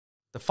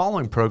The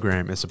following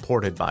program is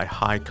supported by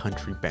High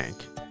Country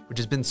Bank, which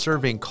has been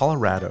serving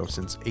Colorado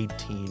since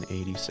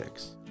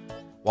 1886.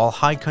 While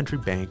High Country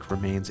Bank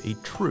remains a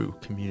true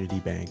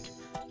community bank,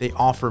 they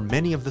offer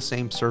many of the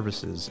same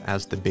services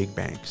as the big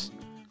banks.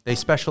 They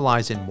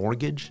specialize in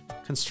mortgage,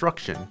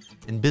 construction,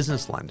 and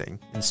business lending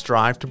and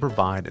strive to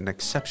provide an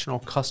exceptional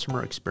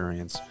customer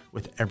experience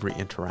with every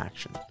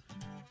interaction.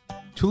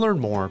 To learn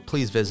more,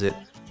 please visit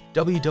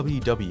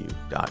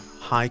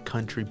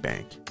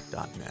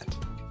www.highcountrybank.net.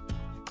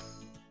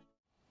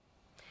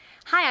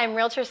 Hi, I'm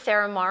Realtor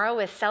Sarah Morrow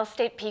with South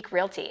State Peak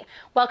Realty.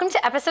 Welcome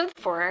to episode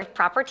 4,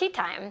 Property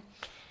Time.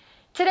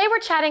 Today we're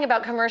chatting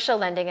about commercial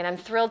lending, and I'm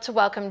thrilled to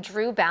welcome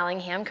Drew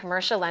Ballingham,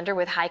 commercial lender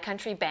with High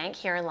Country Bank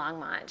here in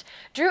Longmont.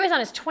 Drew is on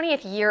his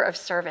 20th year of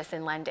service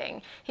in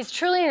lending. He's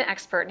truly an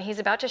expert, and he's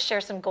about to share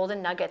some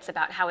golden nuggets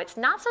about how it's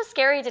not so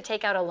scary to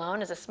take out a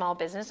loan as a small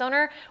business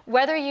owner,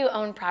 whether you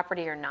own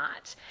property or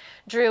not.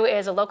 Drew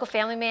is a local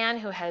family man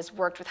who has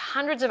worked with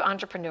hundreds of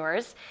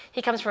entrepreneurs.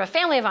 He comes from a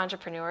family of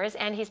entrepreneurs,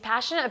 and he's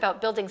passionate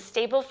about building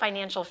stable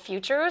financial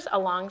futures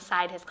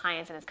alongside his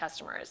clients and his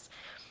customers.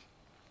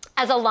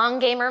 As a long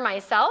gamer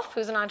myself,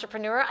 who's an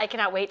entrepreneur, I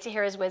cannot wait to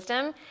hear his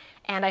wisdom,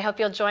 and I hope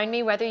you'll join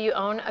me whether you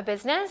own a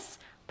business,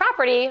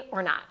 property,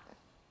 or not.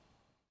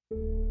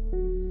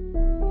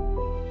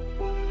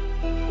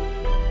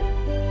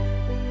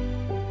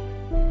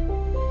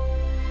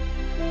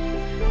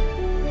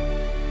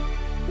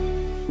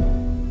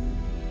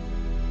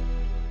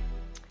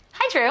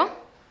 Hi, Drew.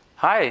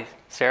 Hi,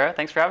 Sarah.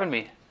 Thanks for having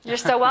me. You're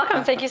so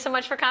welcome. Thank you so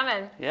much for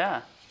coming. Yeah.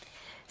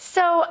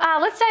 So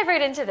let's dive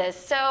right into this.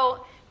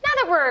 So now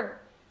that we're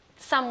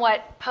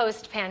somewhat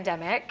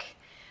post-pandemic,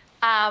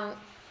 I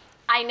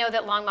know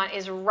that Longmont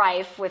is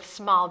rife with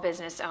small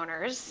business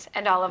owners,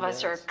 and all of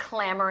us are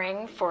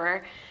clamoring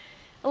for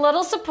a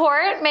little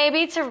support,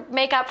 maybe to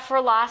make up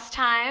for lost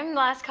time the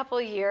last couple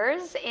of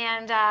years.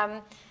 And I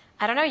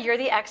don't know, you're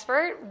the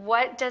expert.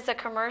 What does a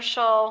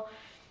commercial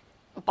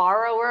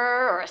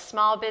borrower or a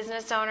small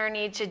business owner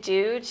need to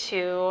do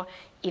to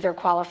either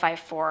qualify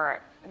for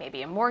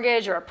maybe a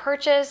mortgage or a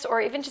purchase, or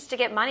even just to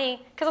get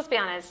money? Because let's be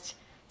honest,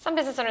 some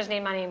business owners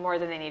need money more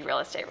than they need real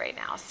estate right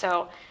now.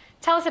 So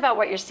tell us about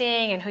what you're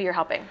seeing and who you're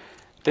helping.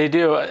 They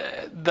do.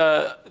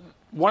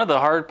 One of the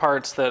hard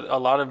parts that a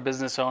lot of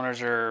business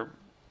owners are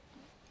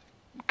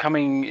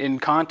coming in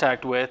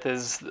contact with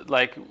is,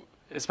 like,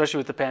 especially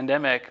with the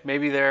pandemic,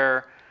 maybe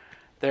their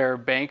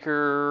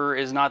banker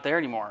is not there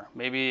anymore.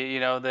 Maybe,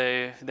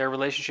 their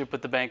relationship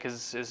with the bank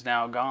is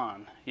now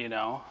gone,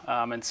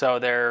 and so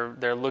they're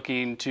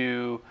looking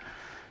to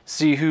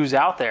see who's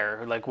out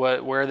there, like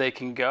where they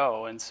can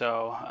go. And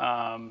so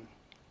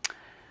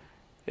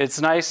it's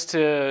nice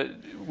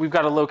we've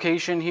got a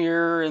location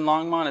here in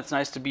Longmont. It's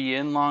nice to be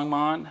in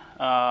Longmont,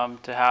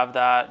 to have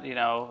that,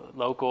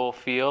 local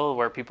feel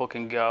where people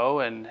can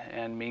go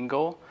and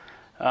mingle.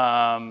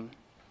 And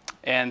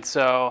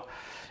so,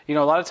 a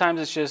lot of times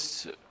it's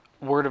just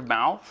word of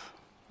mouth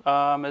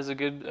as a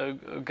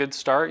good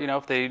start.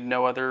 If they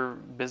know other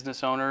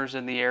business owners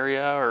in the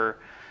area or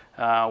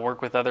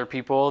work with other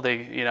people,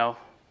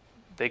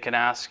 they can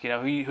ask,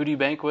 who do you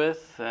bank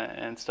with,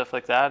 and stuff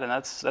like that, and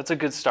that's a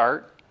good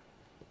start.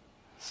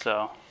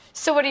 So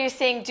what are you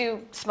seeing? Do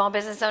small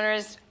business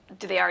owners,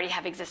 do they already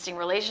have existing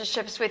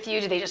relationships with you?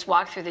 Do they just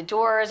walk through the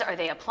doors? Are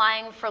they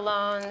applying for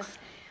loans?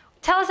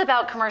 Tell us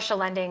about commercial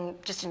lending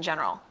just in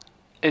general.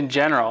 In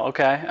general,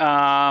 okay.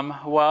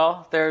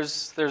 Well,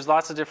 there's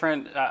lots of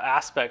different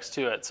aspects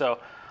to it. So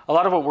a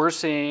lot of what we're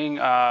seeing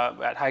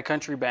at High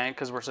Country Bank,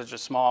 because we're such a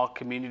small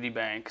community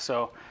bank,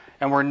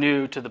 and we're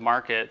new to the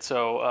market,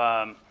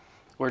 so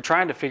we're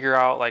trying to figure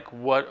out, like,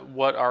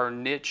 what our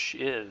niche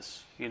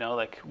is.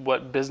 Like,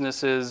 what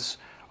businesses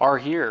are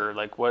here,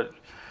 like where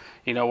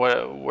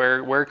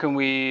can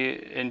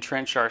we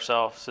entrench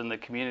ourselves in the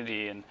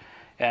community.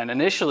 And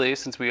initially,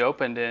 since we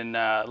opened in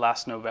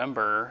last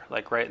November,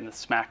 like right in the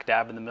smack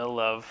dab in the middle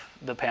of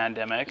the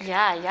pandemic,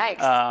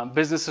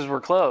 businesses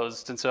were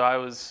closed. And so I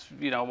was,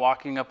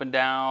 walking up and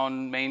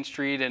down Main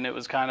Street, and it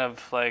was kind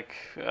of like,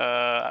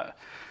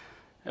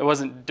 it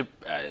wasn't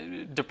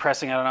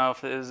depressing, I don't know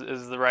if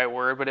is the right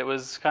word, but it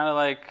was kind of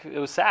like, it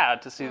was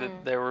sad to see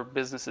that there were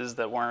businesses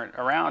that weren't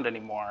around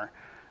anymore.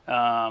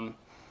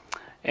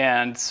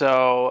 And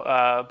so,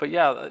 but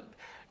yeah,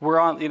 we're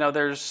on,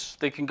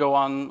 they can go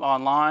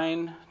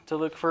online to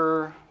look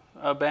for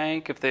a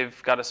bank if they've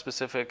got a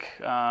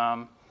specific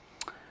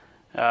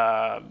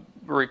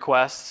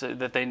request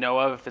that they know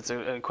of. If it's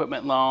an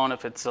equipment loan,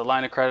 if it's a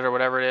line of credit or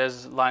whatever it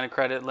is, line of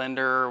credit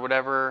lender or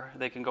whatever,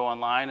 they can go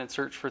online and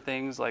search for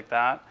things like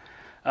that.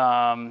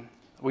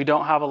 We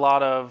don't have a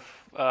lot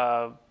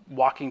of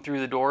walking through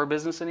the door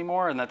business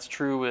anymore, and that's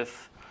true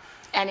with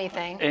any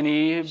bank.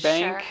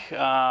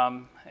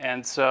 Sure.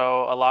 And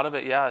so a lot of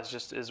it,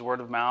 is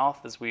word of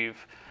mouth, as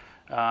we've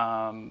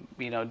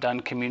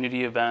done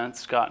community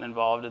events, gotten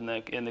involved in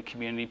the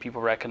community. People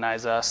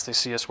recognize us, they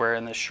see us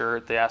wearing this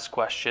shirt, they ask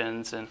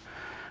questions, and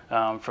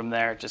from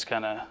there it just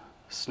kind of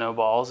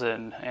snowballs.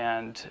 And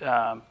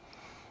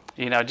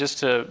just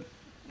to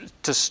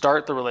to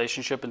start the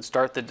relationship and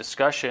start the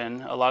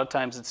discussion, a lot of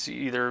times it's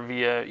either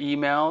via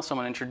email,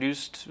 someone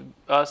introduced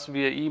us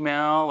via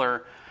email,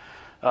 or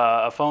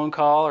a phone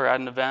call, or at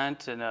an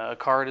event, and a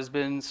card has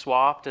been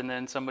swapped, and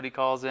then somebody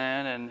calls in,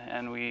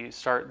 and we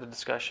start the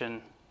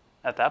discussion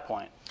at that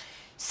point.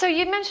 So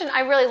you mentioned, I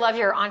really love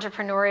your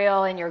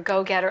entrepreneurial and your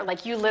go-getter,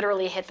 like you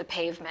literally hit the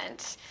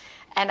pavement.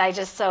 And I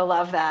just so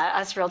love that.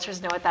 Us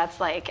realtors know what that's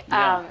like.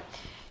 Yeah.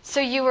 So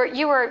you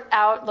were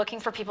out looking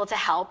for people to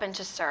help and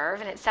to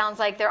serve, and it sounds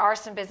like there are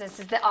some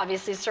businesses that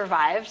obviously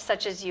survived,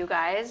 such as you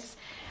guys.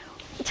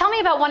 Tell me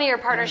about one of your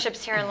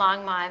partnerships here in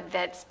Longmont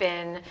that's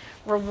been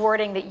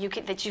rewarding,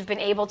 that you've been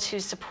able to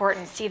support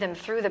and see them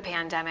through the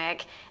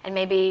pandemic, and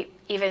maybe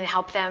even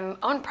help them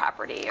own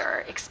property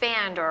or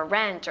expand or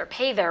rent or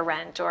pay their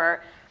rent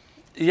or.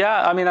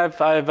 Yeah, I mean, I've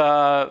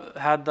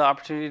had the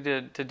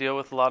opportunity to deal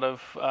with a lot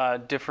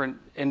of different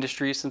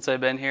industries since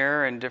I've been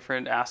here, and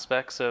different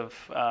aspects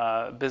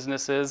of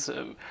businesses.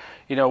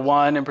 You know,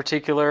 one in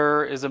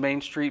particular is a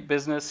Main Street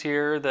business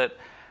here that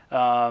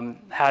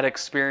had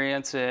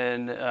experience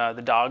in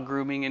the dog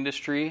grooming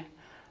industry,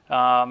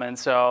 and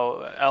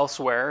so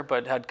elsewhere,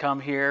 but had come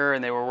here,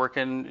 and they were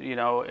working, you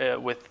know,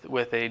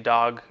 with a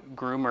dog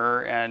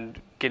groomer and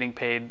getting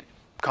paid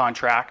a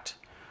contract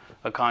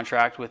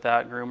with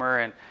that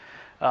groomer, and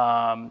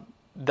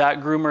that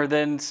groomer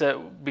then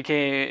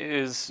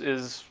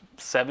is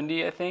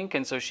 70, I think,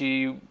 and so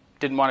she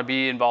didn't want to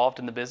be involved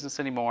in the business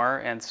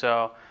anymore, and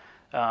so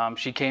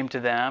she came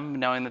to them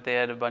knowing that they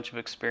had a bunch of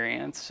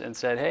experience and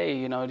said, hey,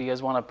 you know, do you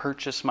guys want to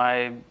purchase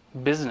my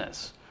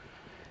business?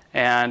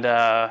 And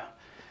a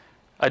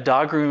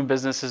dog grooming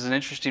business is an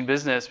interesting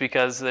business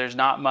because there's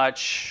not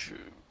much,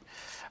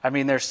 I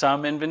mean, there's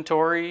some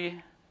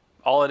inventory.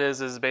 All it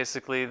is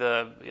basically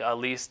the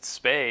leased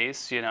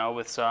space, you know,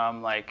 with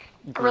some like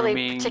grooming. A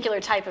really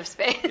particular type of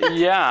space.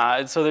 Yeah,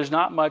 and so there's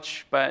not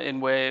much by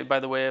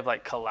the way of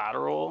like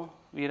collateral,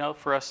 you know,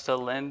 for us to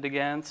lend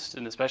against,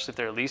 and especially if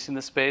they're leasing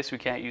the space, we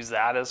can't use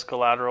that as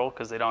collateral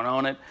because they don't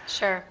own it.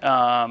 Sure.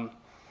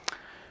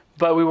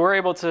 But we were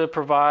able to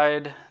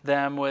provide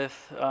them with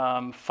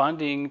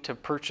funding to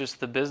purchase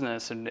the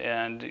business,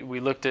 and we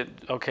looked at,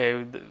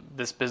 okay,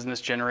 this business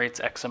generates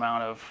X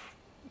amount of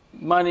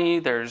money.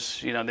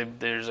 There's, you know,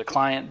 there's a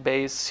client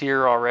base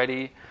here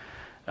already.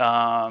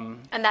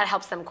 And that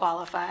helps them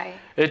qualify.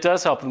 It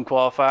does help them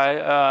qualify.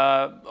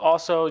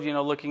 Also, you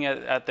know, looking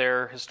at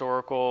their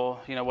historical,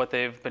 you know, what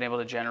they've been able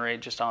to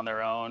generate just on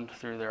their own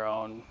through their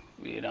own,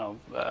 you know,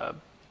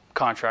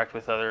 contract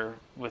with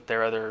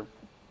their other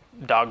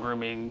dog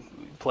grooming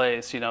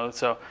place, you know.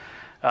 So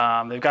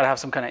they've got to have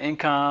some kind of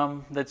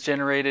income that's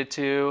generated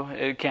too.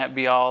 It can't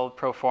be all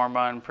pro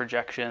forma and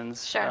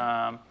projections.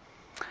 Sure.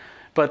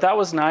 But that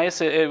was nice.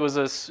 It was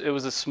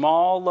a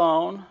small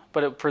loan,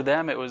 but for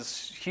them it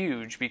was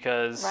huge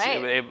because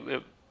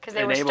because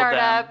they were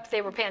startup,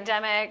 they were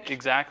pandemic.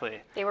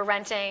 Exactly. They were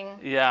renting.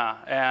 Yeah,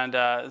 and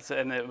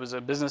it was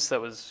a business that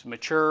was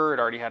mature.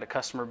 It already had a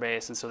customer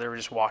base, and so they were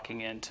just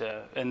walking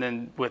into, and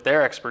then with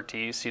their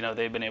expertise, you know,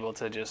 they've been able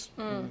to just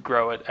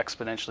grow it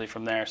exponentially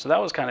from there. So that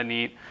was kind of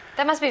neat.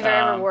 That must be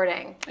very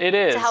rewarding. It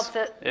is. To help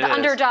the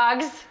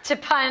underdogs, to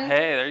pun.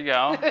 Hey, there you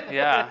go.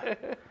 Yeah.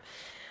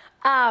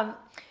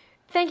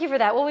 Thank you for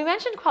that. Well, we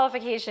mentioned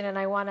qualification, and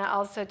I want to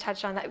also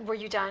touch on that. Were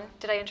you done?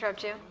 Did I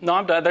interrupt you? No,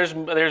 I'm done.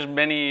 There's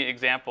many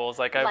examples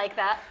like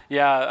that.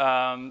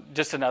 Yeah,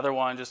 just another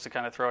one, just to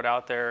kind of throw it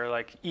out there.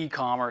 Like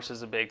e-commerce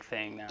is a big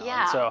thing now.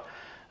 Yeah. And so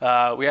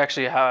we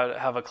actually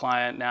have a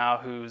client now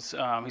who's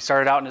he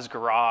started out in his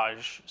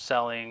garage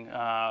selling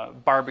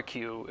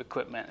barbecue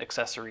equipment,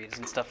 accessories,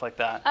 and stuff like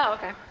that. Oh,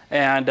 okay.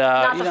 And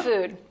not the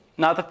food.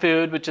 Not the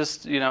food, but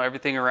just, you know,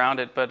 everything around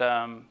it. But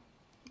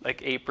like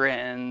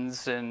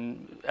aprons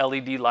and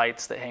LED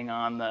lights that hang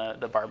on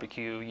the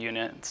barbecue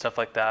unit and stuff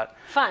like that.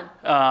 Fun.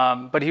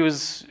 But he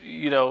was,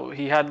 you know,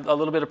 he had a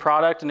little bit of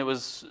product, and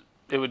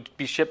it would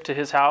be shipped to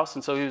his house,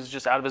 and so he was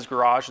just out of his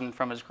garage, and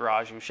from his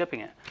garage he was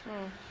shipping it.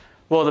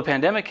 Well, the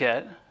pandemic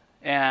hit,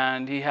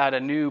 and he had a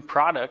new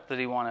product that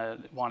he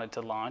wanted to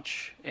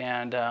launch,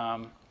 and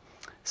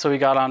so he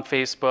got on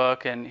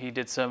Facebook, and he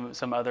did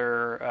some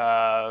other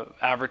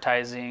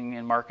advertising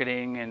and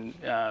marketing, and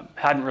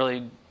hadn't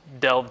really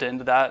delved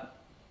into that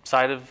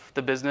side of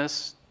the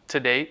business to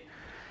date,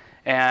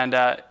 and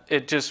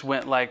it just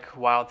went like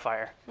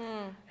wildfire.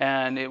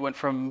 And it went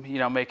from, you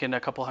know, making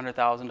a couple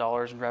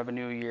 $100,000 in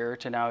revenue a year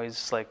to now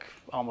he's like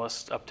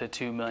almost up to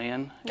 $2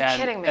 million. You're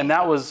kidding me. And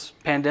that was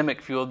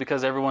pandemic fueled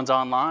because everyone's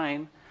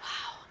online.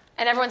 Wow.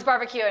 And everyone's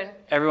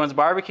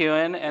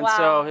barbecuing. And wow.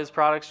 So his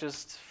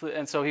products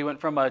and so he went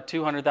from a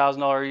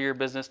 $200,000 a year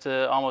business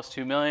to almost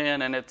 $2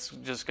 million, and it's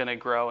just going to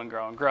grow and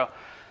grow and grow.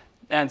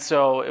 And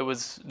so it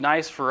was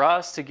nice for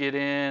us to get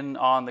in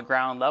on the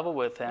ground level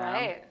with him.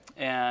 Right.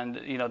 And,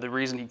 you know, the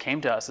reason he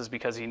came to us is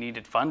because he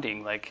needed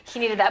funding. Like, he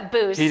needed that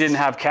boost. He didn't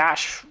have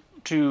cash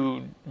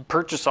to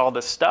purchase all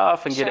this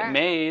stuff and get Sure. it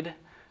made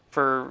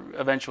for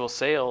eventual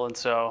sale. And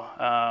so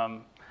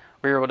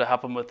we were able to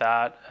help them with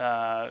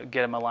that,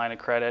 get them a line of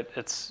credit.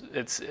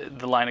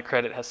 The line of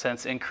credit has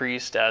since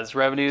increased as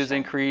revenues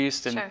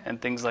increased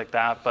and things like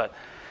that. But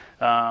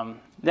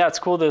yeah, it's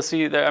cool to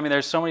see that. I mean,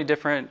 there's so many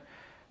different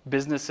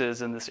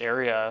businesses in this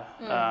area.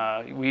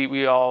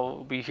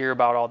 We hear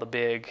about all the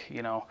big,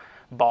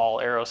 Ball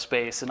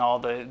Aerospace and all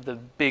the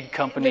big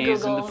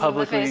companies and the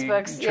publicly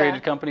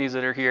traded companies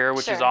that are here,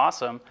 which is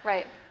awesome.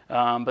 Right.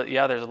 But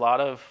yeah, there's a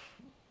lot of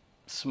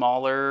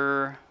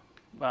smaller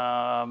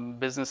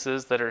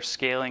businesses that are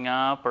scaling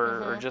up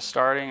or just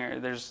starting. Or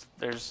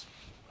there's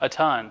a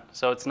ton,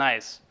 so it's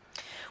nice.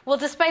 Well,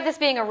 despite this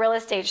being a real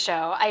estate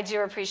show, I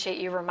do appreciate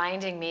you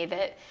reminding me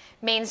that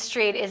Main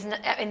Street is,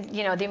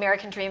 the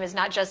American dream is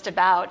not just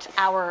about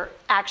our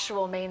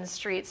actual Main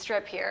Street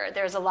strip here.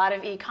 There's a lot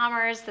of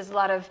e-commerce. There's a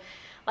lot of,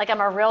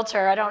 I'm a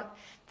realtor. I don't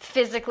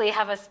physically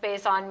have a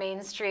space on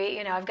Main Street.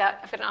 I've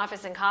got an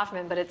office in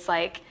Kaufman, but it's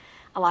like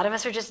a lot of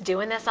us are just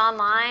doing this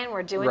online.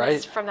 We're doing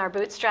this from our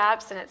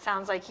bootstraps, and it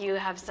sounds like you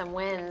have some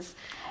wins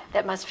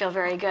that must feel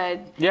very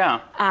good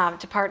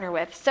to partner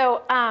with.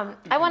 So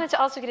I wanted to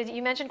also get into,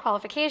 you mentioned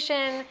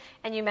qualification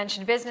and you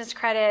mentioned business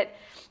credit.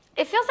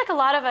 It feels like a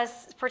lot of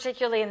us,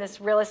 particularly in this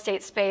real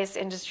estate space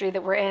industry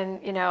that we're in,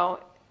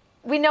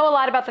 we know a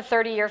lot about the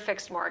 30-year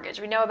fixed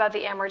mortgage. We know about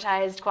the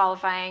amortized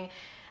qualifying.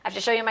 I have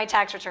to show you my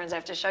tax returns. I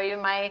have to show you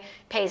my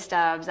pay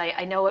stubs.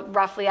 I know what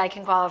roughly I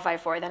can qualify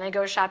for. Then I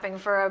go shopping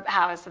for a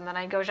house, and then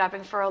I go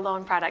shopping for a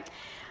loan product.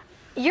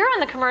 You're on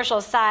the commercial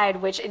side,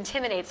 which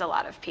intimidates a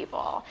lot of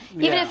people.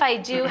 Even if I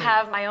do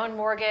have my own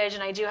mortgage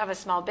and I do have a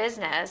small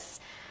business,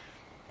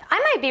 I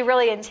might be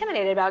really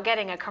intimidated about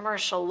getting a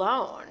commercial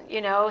loan,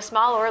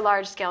 small or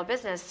large scale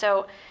business.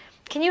 So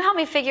can you help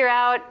me figure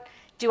out,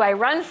 do I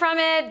run from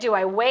it? Do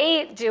I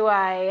wait? Do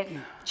I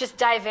just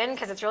dive in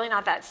because it's really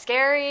not that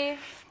scary?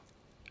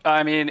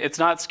 I mean, it's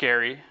not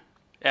scary.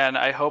 And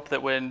I hope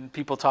that when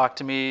people talk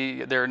to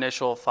me, their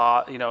initial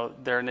thought,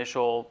 their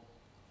initial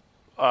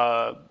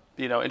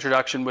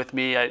introduction with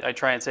me, I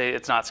try and say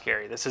it's not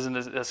scary. This isn't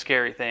a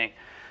scary thing,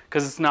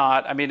 because it's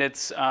not. I mean,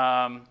 it's.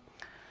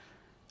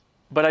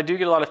 But I do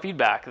get a lot of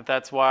feedback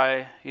that's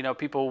why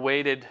people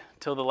waited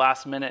till the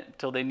last minute,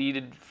 till they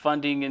needed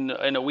funding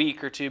in a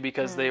week or two,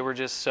 because they were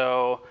just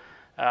so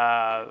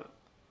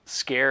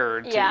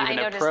scared to even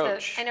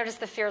approach. I noticed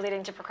the fear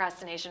leading to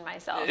procrastination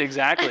myself.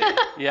 Exactly.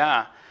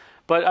 Yeah,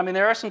 but I mean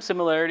there are some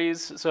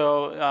similarities.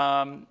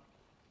 So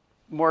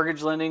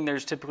mortgage lending,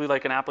 there's typically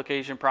like an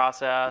application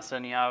process,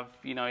 and you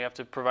have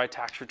to provide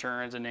tax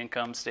returns and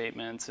income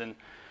statements and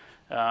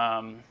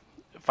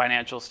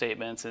financial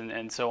statements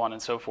and so on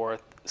and so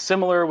forth.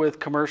 Similar with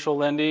commercial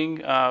lending,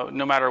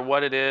 no matter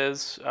what it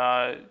is,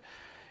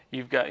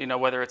 you've got,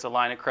 whether it's a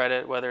line of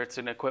credit, whether it's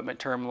an equipment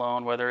term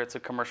loan, whether it's a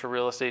commercial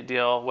real estate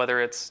deal,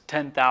 whether it's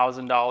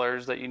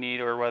 $10,000 that you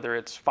need or whether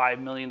it's $5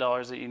 million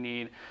that you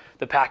need,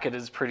 the packet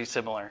is pretty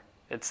similar.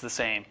 It's the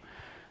same.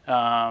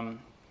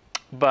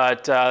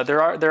 But there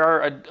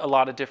are a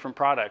lot of different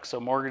products. So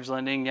mortgage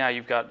lending,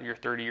 you've got your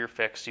 30-year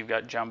fixed, you've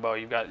got jumbo,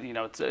 you've got,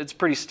 it's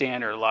pretty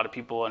standard. A lot of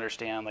people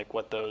understand like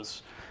what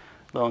those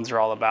loans are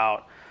all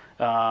about.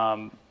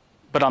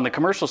 But on the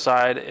commercial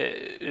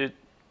side,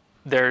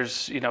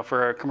 there's,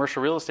 for a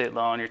commercial real estate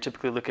loan, you're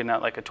typically looking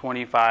at like a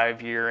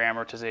 25-year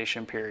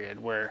amortization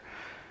period where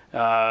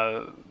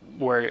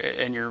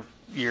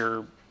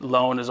your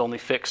loan is only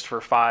fixed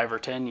for 5 or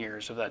 10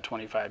 years of that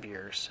 25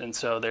 years. And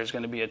so there's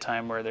going to be a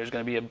time where there's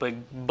going to be a big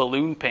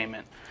balloon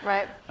payment,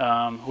 right?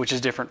 Which is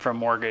different from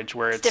mortgage,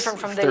 where it's different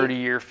from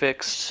 30-year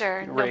fixed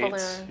rates. No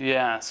balloon.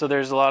 Yeah, so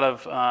there's a lot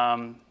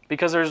of,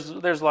 because there's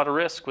a lot of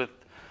risk with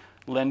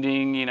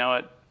lending,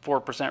 at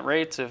 4%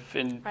 rates. If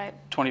in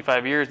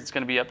 25 years it's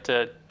going to be up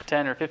to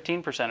 10 or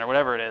 15% or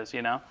whatever it is,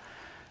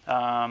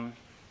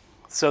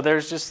 So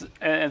there's just,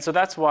 and so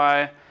that's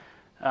why,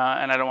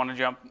 and I don't want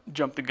to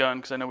jump the gun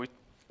because I know we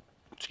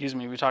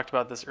talked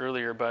about this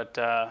earlier, but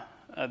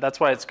that's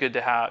why it's good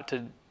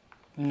to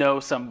know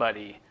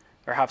somebody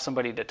or have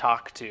somebody to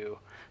talk to,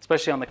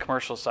 especially on the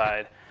commercial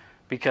side,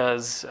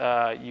 because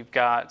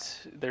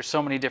there's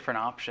so many different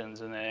options,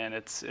 and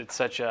it's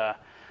such a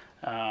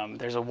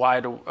there's a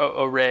wide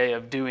array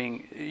of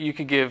doing. You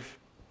could give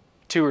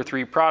 2 or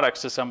 3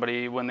 products to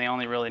somebody when they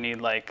only really need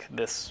like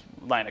this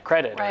line of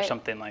credit or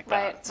something like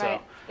that.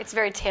 So it's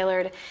very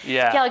tailored.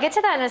 Yeah, I'll get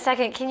to that in a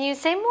second. Can you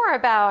say more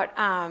about?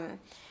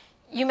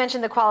 You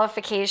mentioned the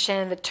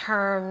qualification, the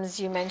terms.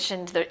 You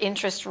mentioned the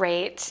interest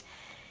rate.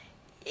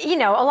 A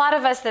lot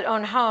of us that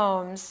own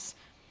homes,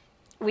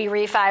 we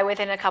refi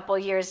within a couple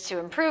years to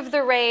improve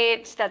the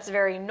rate. That's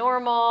very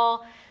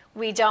normal.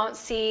 We don't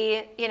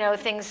see,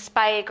 things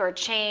spike or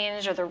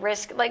change or the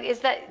risk. Does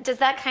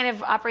that kind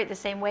of operate the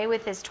same way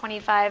with this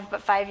 25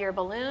 but 5-year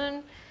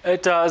balloon?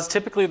 It does.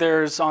 Typically,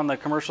 on the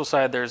commercial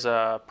side, there's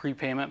a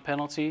prepayment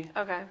penalty.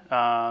 Okay.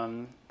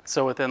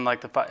 So within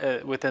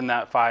within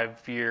that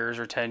 5 years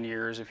or 10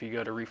 years, if you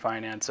go to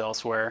refinance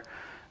elsewhere,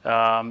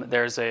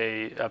 there's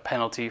a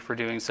penalty for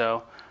doing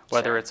so,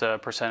 whether it's a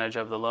percentage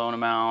of the loan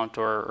amount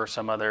or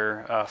some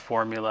other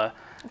formula.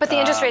 But the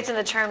interest rates and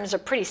the terms are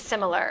pretty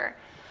similar.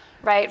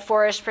 Right,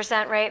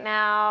 4-ish% right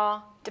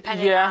now.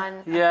 depending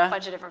on a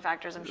bunch of different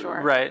factors, I'm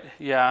sure. Right.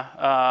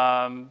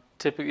 Yeah.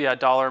 Typically,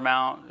 dollar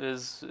amount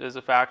is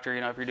a factor.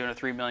 If you're doing a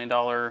 $3 million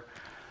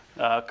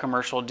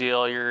commercial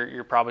deal,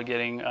 you're probably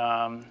getting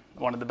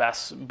one of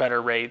the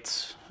better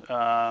rates,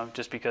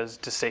 just because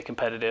to stay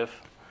competitive.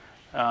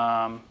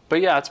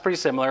 But yeah, it's pretty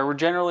similar.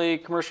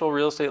 Commercial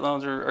real estate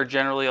loans are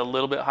generally a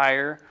little bit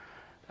higher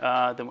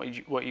than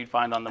what you'd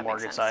find on the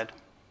mortgage side.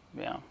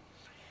 Yeah.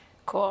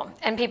 Cool.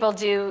 And people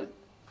do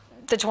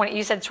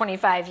you said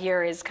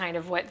 25-year is kind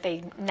of what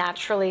they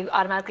naturally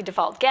automatically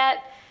default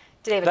get.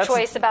 Do they have a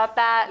choice about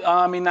that?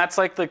 That's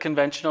like the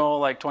conventional,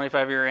 like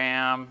 25-year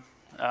AM,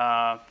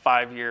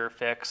 5-year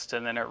fixed,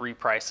 and then it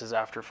reprices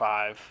after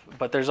 5.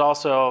 But there's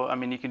also,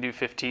 you can do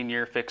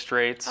 15-year fixed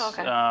rates,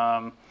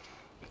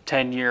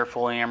 10-year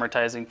fully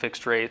amortizing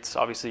fixed rates.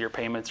 Obviously, your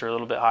payments are a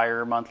little bit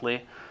higher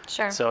monthly.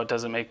 Sure. So it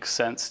doesn't make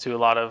sense for a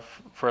lot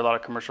of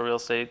commercial real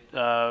estate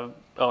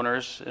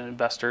owners and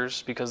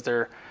investors, because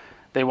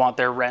they want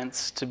their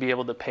rents to be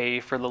able to pay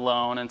for the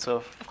loan, and so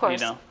of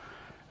course.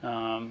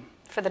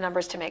 For the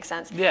numbers to make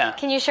sense. Yeah.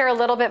 Can you share a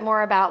little bit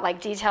more about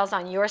details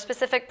on your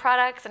specific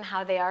products and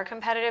how they are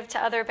competitive to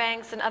other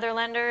banks and other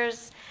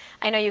lenders?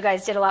 I know you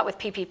guys did a lot with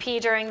PPP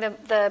during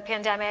the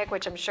pandemic,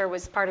 which I'm sure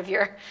was part of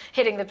your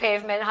hitting the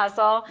pavement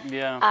hustle.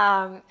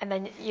 Yeah. And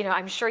then,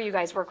 I'm sure you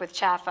guys work with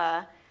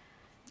CHFA.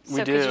 So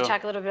we do. Could you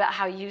talk a little bit about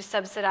how you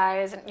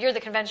subsidize? And you're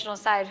the conventional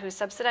side who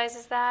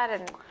subsidizes that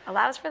and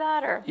allows for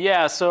that, or?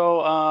 Yeah.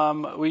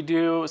 So we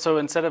do. So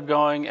instead of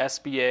going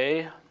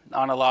SBA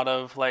on a lot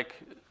of we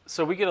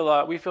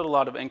field a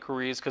lot of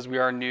inquiries because we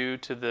are new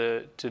to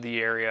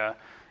the area,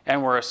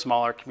 and we're a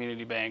smaller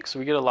community bank. So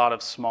we get a lot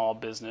of small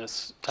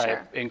business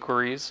type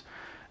inquiries,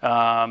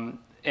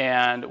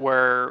 and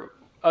where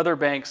other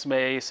banks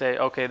may say,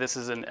 okay, this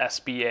is an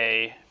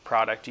SBA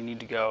product, you need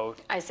to go.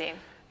 I see.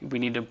 We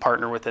need to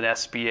partner with an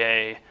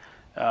SBA.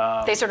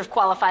 They sort of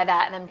qualify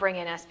that and then bring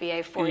in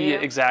SBA for you. Yeah,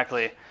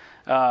 exactly.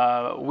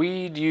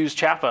 We use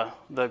CHFA,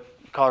 the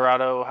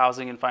Colorado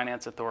Housing and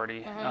Finance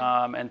Authority,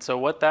 and so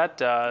what that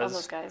does. Love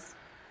those guys.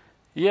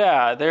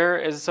 Yeah, there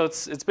is. So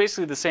it's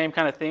basically the same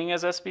kind of thing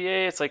as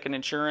SBA. It's like an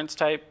insurance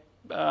type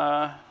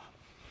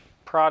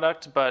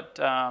product, but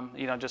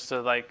just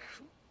to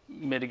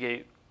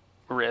mitigate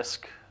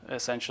risk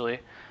essentially.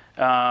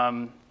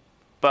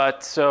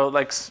 But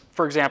so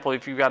for example,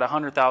 if you've got a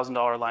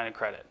 $100,000 line of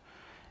credit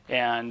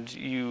and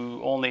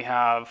you only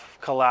have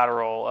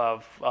collateral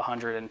of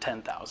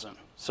 $110,000.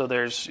 So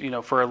there's,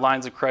 for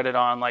lines of credit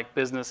on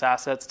business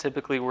assets,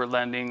 typically we're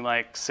lending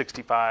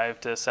 65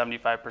 to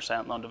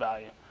 75% loan to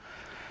value.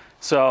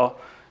 So,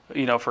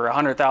 for a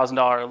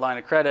 $100,000 line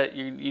of credit,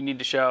 you need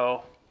to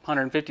show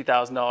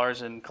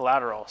 $150,000 in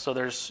collateral. So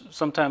there's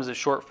sometimes a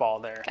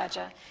shortfall there.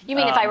 Gotcha. You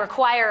mean if I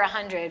require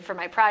 100 for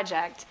my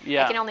project,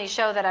 yeah. I can only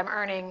show that I'm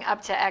earning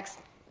up to X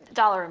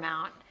dollar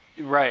amount.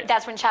 Right.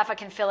 That's when CHFA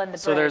can fill in the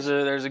bridge. So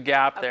there's a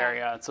gap there,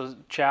 yeah. So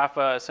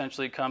CHFA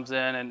essentially comes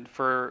in and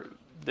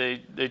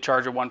they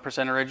charge a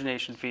 1%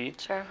 origination fee.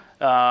 Sure.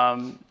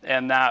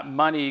 And that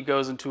money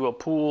goes into a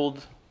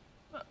pooled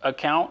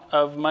account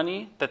of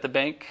money that the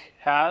bank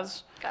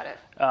has. Got it.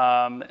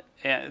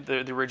 And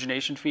the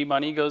origination fee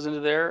money goes into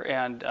there,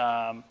 and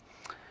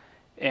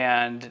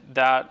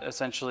that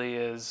essentially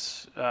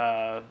is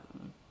the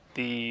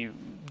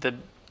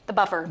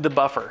buffer. The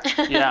buffer.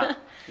 Yeah.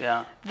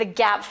 Yeah. The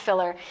gap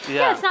filler.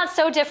 Yeah, it's not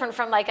so different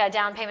from a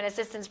down payment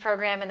assistance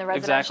program in the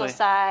residential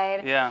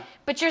side. Yeah.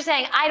 But you're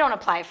saying I don't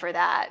apply for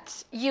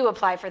that. You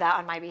apply for that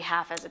on my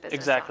behalf as a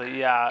business owner.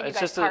 Yeah. And it's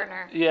you guys just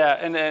partner.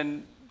 and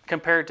then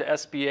compared to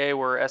SBA,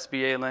 where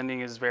SBA lending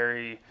is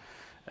very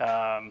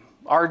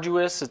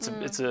arduous.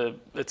 It's a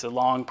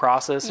long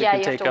process. It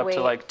can take up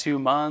to 2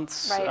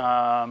 months. Right.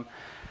 A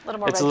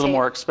little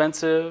more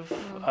expensive.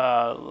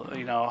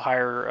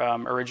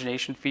 Higher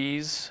origination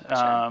fees.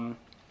 Sure.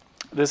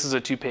 This is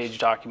a 2-page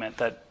document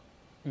that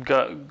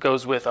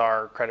goes with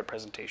our credit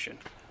presentation.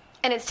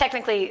 And it's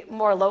technically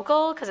more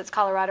local because it's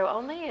Colorado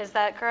only. Is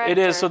that correct? It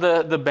is. So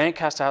the bank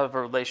has to have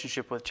a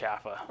relationship with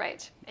CHFA.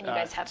 Right. And you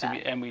guys have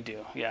that. And we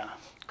do. Yeah.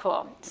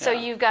 Cool. So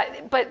you've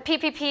got, but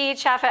PPP,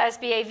 CHFA,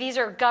 SBA, these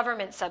are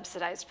government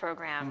subsidized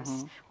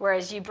programs,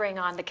 whereas you bring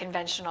on the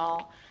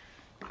conventional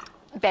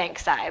bank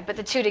side, but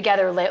the two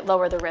together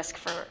lower the risk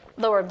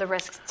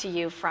to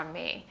you from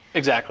me.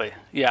 Exactly.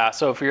 Yeah.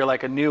 So if you're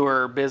a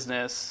newer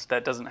business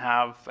that doesn't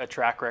have a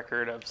track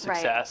record of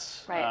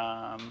success,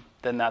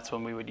 then that's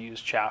when we would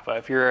use CHFA.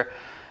 If you're,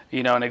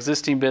 an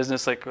existing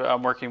business,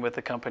 I'm working with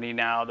a company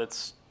now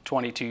that's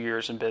 22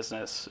 years in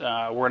business,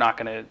 we're not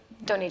going to.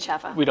 Don't need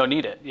CHFA. We don't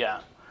need it.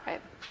 Yeah.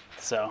 Right.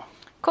 So.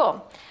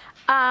 Cool.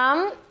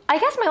 I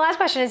guess my last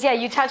question is,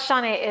 you touched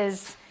on it,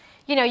 is,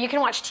 you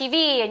can watch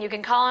TV and you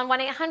can call on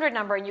 1-800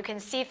 number and you can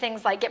see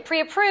things like get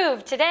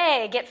pre-approved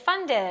today, get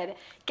funded,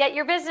 get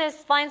your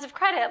business lines of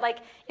credit.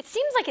 It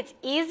seems like it's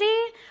easy,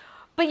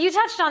 but you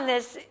touched on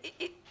this.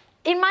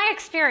 In my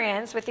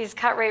experience with these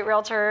cut rate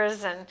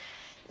realtors and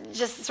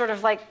just sort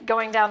of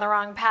going down the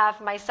wrong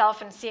path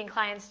myself and seeing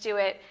clients do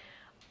it,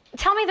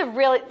 Tell me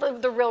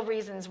the real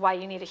reasons why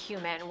you need a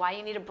human, why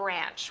you need a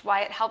branch,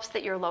 why it helps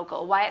that you're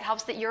local, why it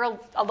helps that you're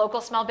a local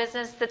small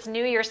business that's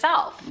new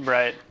yourself.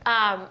 Right.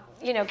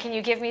 Can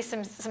you give me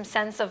some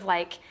sense of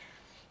like,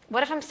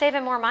 what if I'm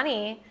saving more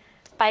money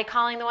by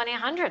calling the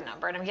 1-800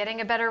 number and I'm getting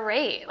a better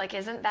rate? Like,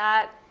 isn't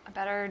that a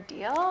better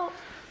deal?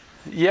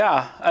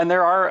 Yeah, and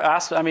there are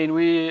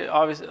we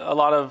obviously, a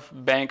lot of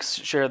banks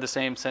share the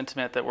same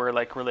sentiment that we're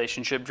like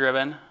relationship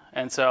driven.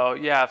 And so,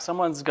 yeah, if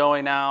someone's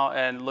going out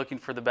and looking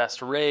for the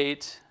best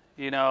rate,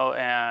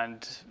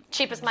 and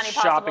cheapest money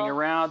shopping possible,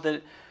 around,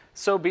 then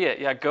so be it.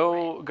 Yeah,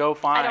 go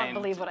find. I don't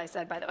believe what I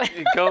said, by the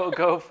way.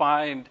 go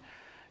find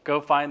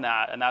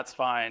that, and that's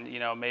fine.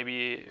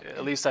 Maybe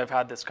at least I've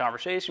had this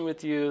conversation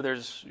with you.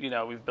 There's,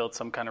 we've built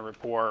some kind of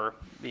rapport.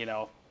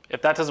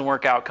 If that doesn't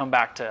work out, come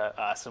back to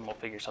us and we'll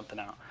figure something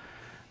out.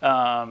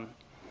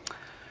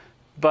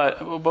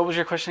 But what was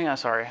your question? I'm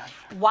sorry.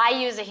 Why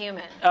use a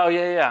human? Oh,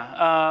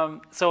 yeah.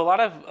 So a lot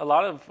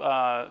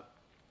of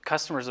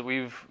customers that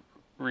we've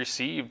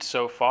received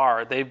so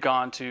far, they've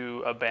gone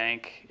to a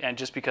bank, and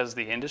just because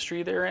the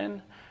industry they're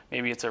in,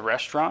 maybe it's a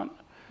restaurant,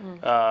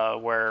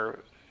 where,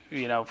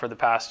 for the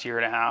past year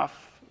and a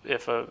half,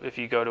 if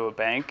you go to a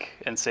bank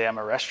and say I'm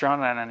a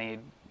restaurant and I need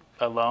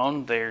a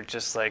loan, they're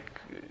just like,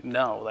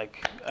 no,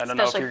 like I don't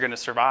know if you're going to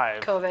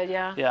survive. COVID,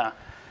 yeah. Yeah.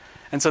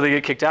 And so they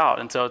get kicked out.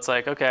 And so it's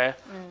like, okay.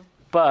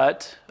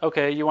 But,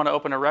 okay, you want to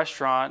open a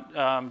restaurant,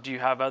 do you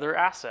have other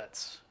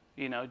assets?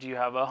 Do you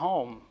have a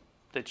home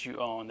that you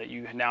own that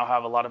you now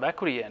have a lot of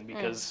equity in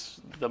because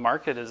the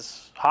market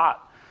is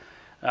hot?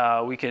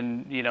 We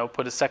can,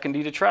 put a second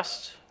deed of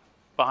trust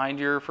behind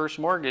your first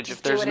mortgage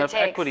if there's enough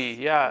equity.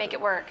 Yeah. Make it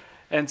work.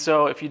 And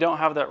so if you don't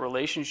have that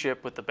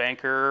relationship with the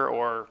banker,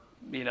 or,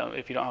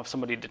 if you don't have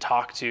somebody to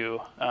talk to,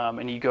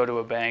 and you go to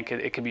a bank,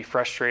 it can be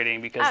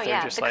frustrating because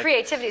they're just the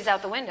creativity's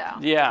out the window.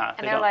 Yeah.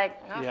 And they're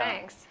like, no,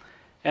 thanks.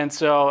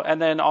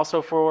 And then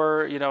also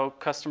for,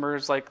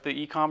 customers like the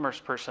e-commerce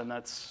person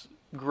that's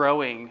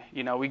growing,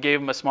 we gave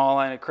him a small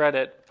line of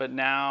credit, but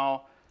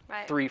now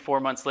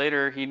 3-4 months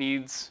later, he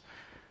needs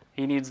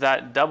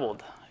that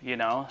doubled,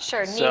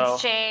 Sure,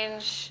 needs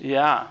change.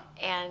 Yeah.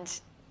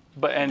 And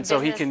so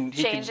he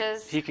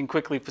can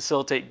quickly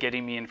facilitate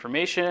getting me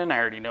information. I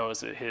already know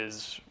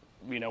his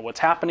what's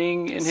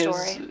happening in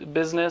his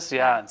business.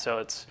 Yeah. And so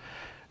it's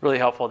really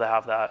helpful to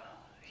have that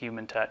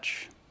human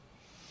touch.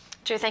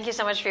 Drew, thank you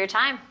so much for your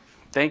time.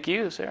 Thank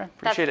you, Sarah.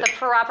 Appreciate it. That's the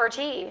proper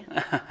tea.